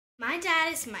My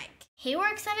dad is Mike. He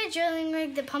works on a drilling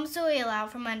rig that pumps oil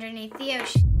out from underneath the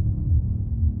ocean.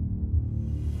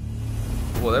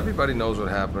 Well, everybody knows what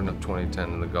happened in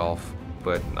 2010 in the Gulf,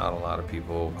 but not a lot of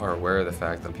people are aware of the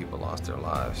fact that people lost their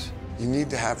lives. You need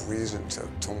to have reason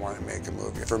to want to make a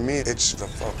movie. For me, it's the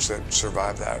folks that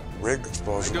survived that rig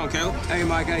explosion. How you doing, Caleb? Hey,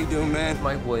 Mike, how you doing, man?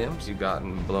 Mike Williams, he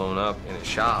gotten blown up in his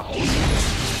shop.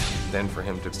 Then for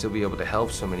him to still be able to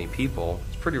help so many people,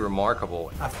 it's pretty remarkable.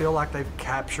 I feel like they've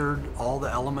captured all the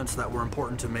elements that were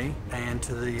important to me and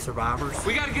to the survivors.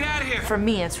 We gotta get out of here! For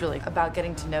me, it's really about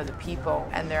getting to know the people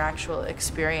and their actual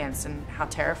experience and how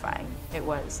terrifying it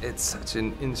was. It's such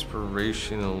an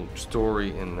inspirational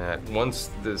story in that once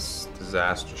this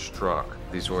disaster struck,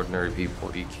 these ordinary people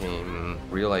became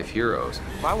real-life heroes.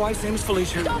 My wife's name is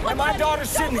Felicia, and my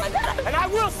daughter's Sydney, and I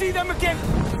will see them again!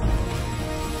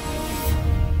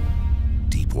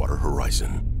 Deepwater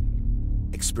Horizon.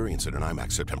 Experience it in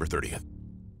IMAX September 30th.